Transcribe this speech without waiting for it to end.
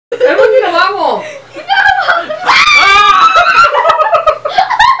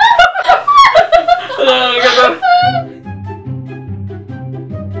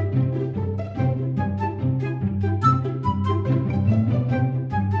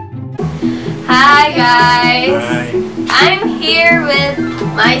Hi guys! Hi. I'm here with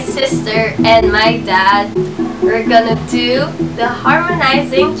my sister and my dad. We're gonna do the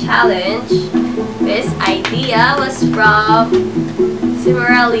harmonizing challenge. This idea was from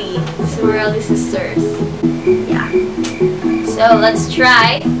Simurali sisters. Yeah. So let's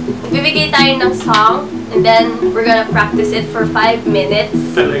try. Bibigay tayo ng song and then we're gonna practice it for 5 minutes.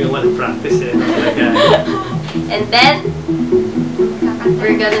 Talaga walang practice eh. And then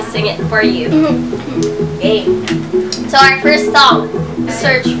we're gonna sing it for you. Okay. So our first song,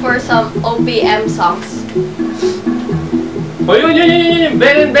 search for some OPM songs. Oh, yun.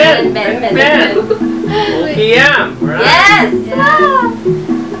 Ben and Ben. OPM. Right. Yes!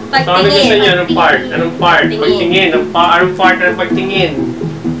 So, ano gusto niyo? Anong part? Anong part? Pagtingin. Anong part na pagtingin?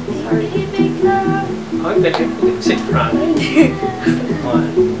 Sorry. Oh, sit front.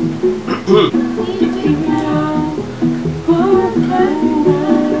 One.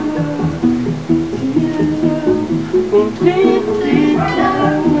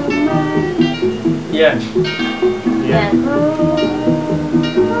 Yeah. Yeah.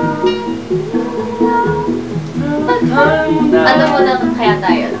 Ano muna kaya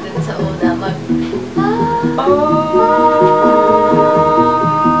tayo dun sa una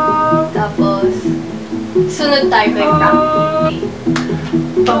tapos sunod tayo kay Frankie.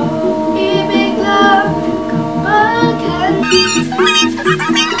 Ibig lang kapag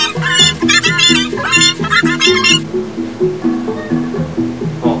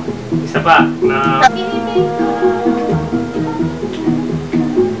Oh, isa pa na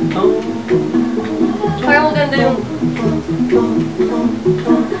parang maganda yung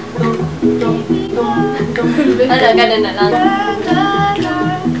ganun na lang.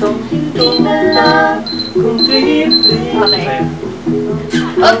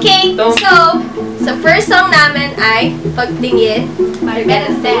 Okay, so sa first song namin ay Pagtingin. We're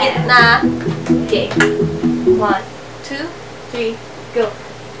gonna sing it na. Okay. 1, 2, 3, go.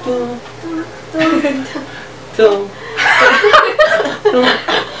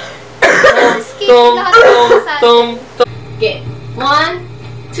 Okay. 1,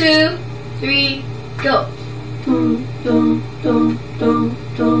 2, 3, go.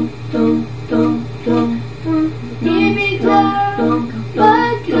 Ibig lang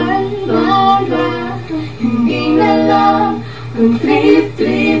kapag ganda, hindi na lang kung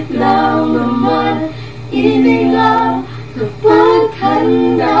trip-trip lang naman. Ibig lang kapag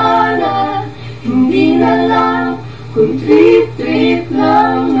handa na, hindi na lang kung trip-trip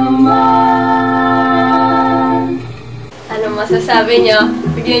lang naman. Ano masasabi nyo?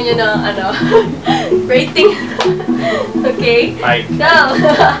 Bigyan nyo ng rating. Okay? Bye. So,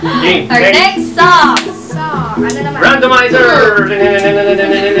 our next song. Ano naman? Randomizer!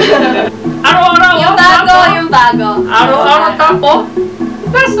 Araw-araw! Yung bago. Araw-araw tapo!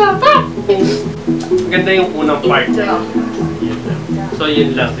 Nasa top! Maganda yung unang part. Intro. Yun lang. So,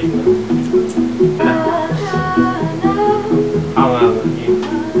 yun lang siguro.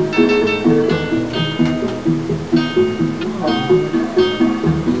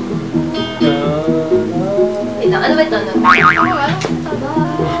 Ano ba ito?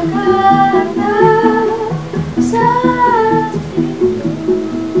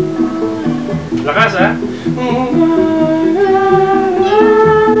 Lakas ha?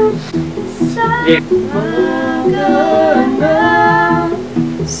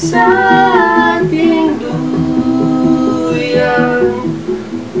 Sa ating duyan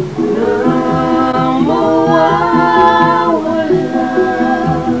na mawawala.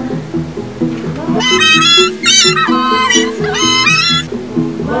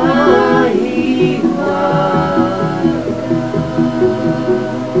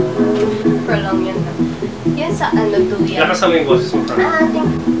 Prolong yan na. Yan sa duyan. Lakas mo yung boses mo.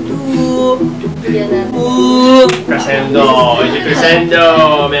 Yan na. Crescendo! It's a crescendo!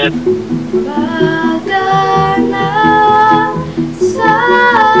 Man. Baga na sa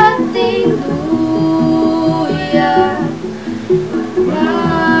ating duyan na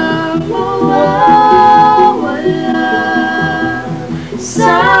mawawala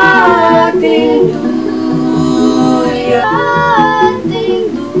sa ating duyan. Ating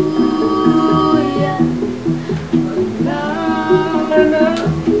duyan.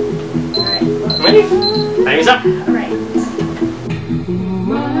 Ready? Time is up! Alright.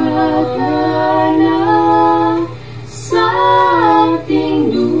 Magana sa ating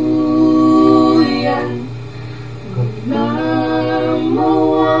duyan, huwag na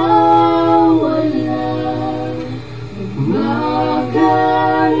mawawala.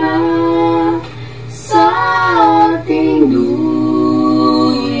 Magana sa ating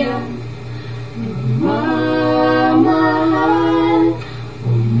duyan, magmamahal o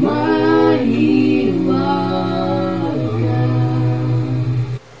mahirap.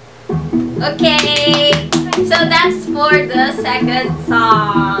 Okay! So that's for the second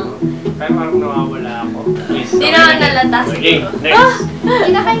song. Kaya parang nawawala ako. Please. Hindi naman nalata Okay, siguro. next. Hindi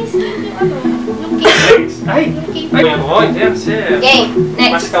na kayo skip yung ano, yung cake. Next. Ay! Yung cake. Ay, oh, yes, yes. Okay,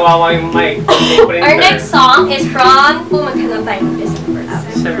 Mas next. kawawa yung mic. Our next song is from Maghanap tayo ng December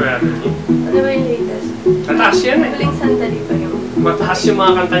Avenue. December Avenue. Ano ba yung latest? Mataas yan eh. Huling sandali ba yung... Mataas yung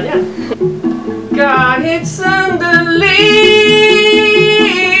mga kanta niya. Kahit sandali.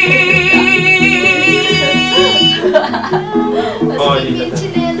 Oh, dito na.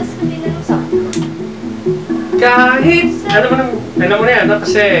 Chinelas ko din ako sa akin. Kahit, alam mo na yan, no?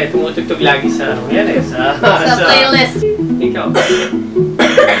 Kasi tumutugtog lagi sa, ano yan eh, sa playlist. Ikaw.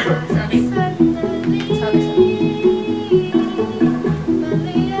 Sabi.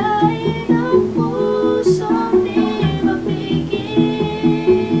 Malayain ang pusong di mapigil.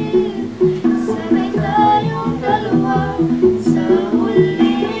 Sanay tayong dalawa sa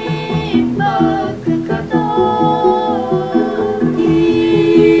huling pagkakataon.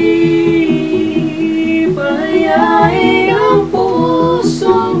 Malayain ang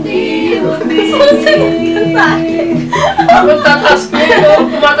pusong di mapigil. Ako tatas ko yun, no?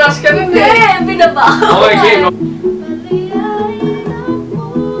 Tumataas ka nun eh. Eh, binaba ako. Okay, game. Malayain ang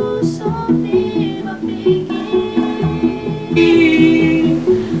pusong di mapigil.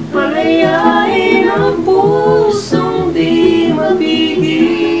 Malayain ang pusong di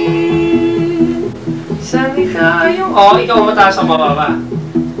mapigil. Sanay tayong... Oh, ikaw mataas ang mababa.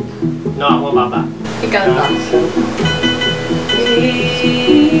 No, ako mababa. Ikaw to.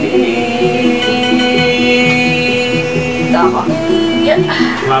 Ito ako. Yeah.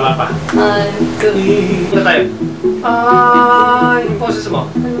 Mababa pa. 1, 2. Punta tayo. Yung poses mo.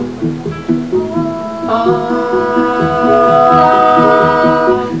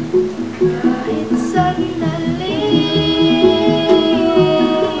 Kahit sandali,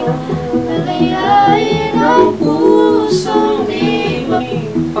 malayain ang pusong di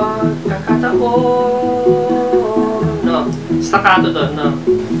mapigil. Pagkakataon. No. Staccato doon, no.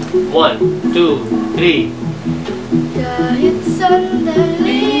 1, 2, 3. Kahit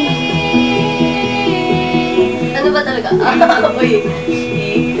sandali. Ano ba talaga? Uy.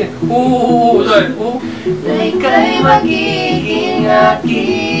 Sorry. Na ika'y magiging akin.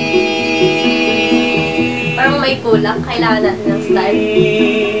 Parang may kulang. Kailangan natin ng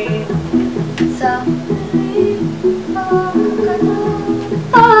style. Sa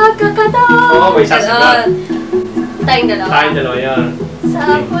pagkakataon. Oo, may sasagot. Tayong dalawa. Tayong dalawa yan. Sa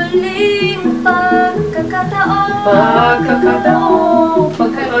huling pagkakataon. Pagkakataon.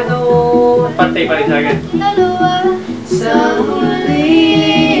 Pantay pa rin sa akin. Dalawa sa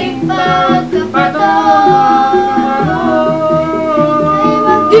huling pagkakataon.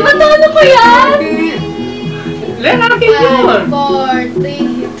 Di ba tono ko yan? Len, akin yun. 4, 3,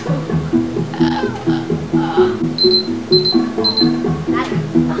 2.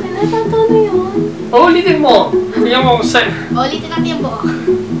 Akin na tatono yun. Oh, ulitin mo. Tingnan mo sa... Ulitin natin yung buo.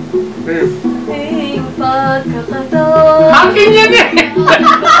 Huling pagkakataon. Akin yan eh.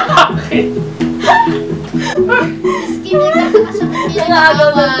 Akin. Skip yung kakakasagot niya ng Nangagaw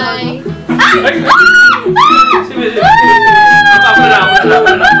na away. Ay! Sige. Ako na.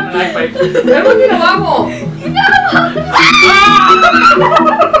 High five. Ano ba ginawa mo?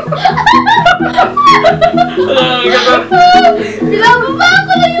 Pinababa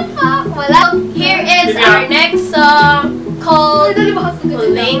ko lang yung pack. Wala. Here is our next song called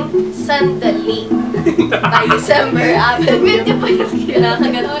Huling Sandali by December Avenue. Medyo pa yung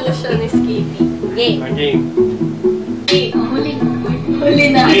Kinakagat ko siya ni Skippy. Game. Okay. Game. huli. Huli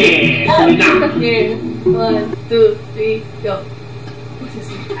na. Yeah, huli na. Here. 1, 2, 3, go.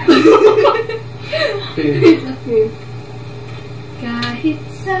 Kahit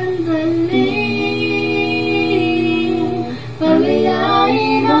sandali,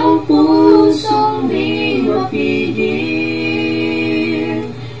 palayain ang pusong di mapigil.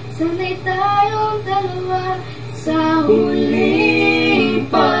 Sanay tayong dalawa sa huling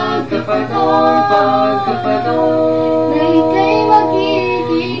pagkakataon. Na ika'y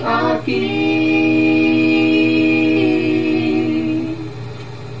magiging akin.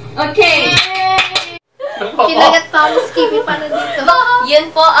 Okay. Kilagat pa ako, Skippy pa na dito. Yun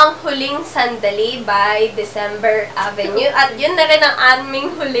po ang Huling Sandali by December Avenue. At yun na rin ang aming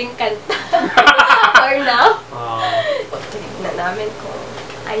huling kanta. For now. Tignan namin kung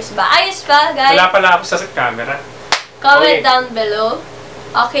ayos ba. Ayos ba, guys? Wala pala ako sa camera. Comment Okay. down below.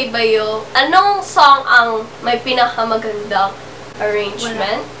 Okay ba yung... Anong song ang may pinakamagandang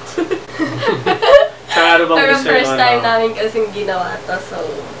arrangement? Sa ano bang Pero gusto first mo, time ano? namin kasing ginawa to, so...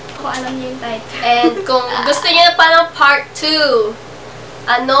 Ako alam niyo yung title. And kung gusto niyo na pa ng part 2,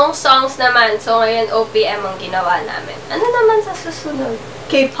 Anong songs naman? So, ngayon, OPM ang ginawa namin. Ano naman sa susunod?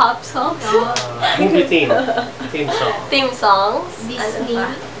 K-pop songs? Movie theme. Theme song. Theme songs? Disney. Ano pa?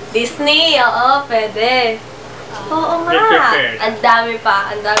 Disney, oo, pwede. Oo Be nga. prepared. Ang dami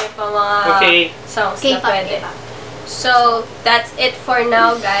pa mga songs na K-pop, pwede. K-pop. So, that's it for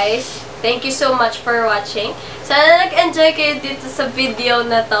now, guys. Thank you so much for watching. Sana nag-enjoy kayo dito sa video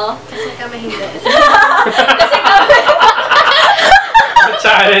na to. Kasi kami hindi. Kasi kami,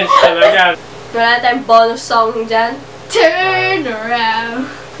 Challenge talaga. wala tayong bonus song dyan. Turn around.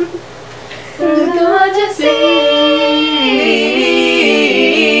 Look at what you see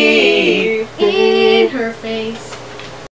In her face.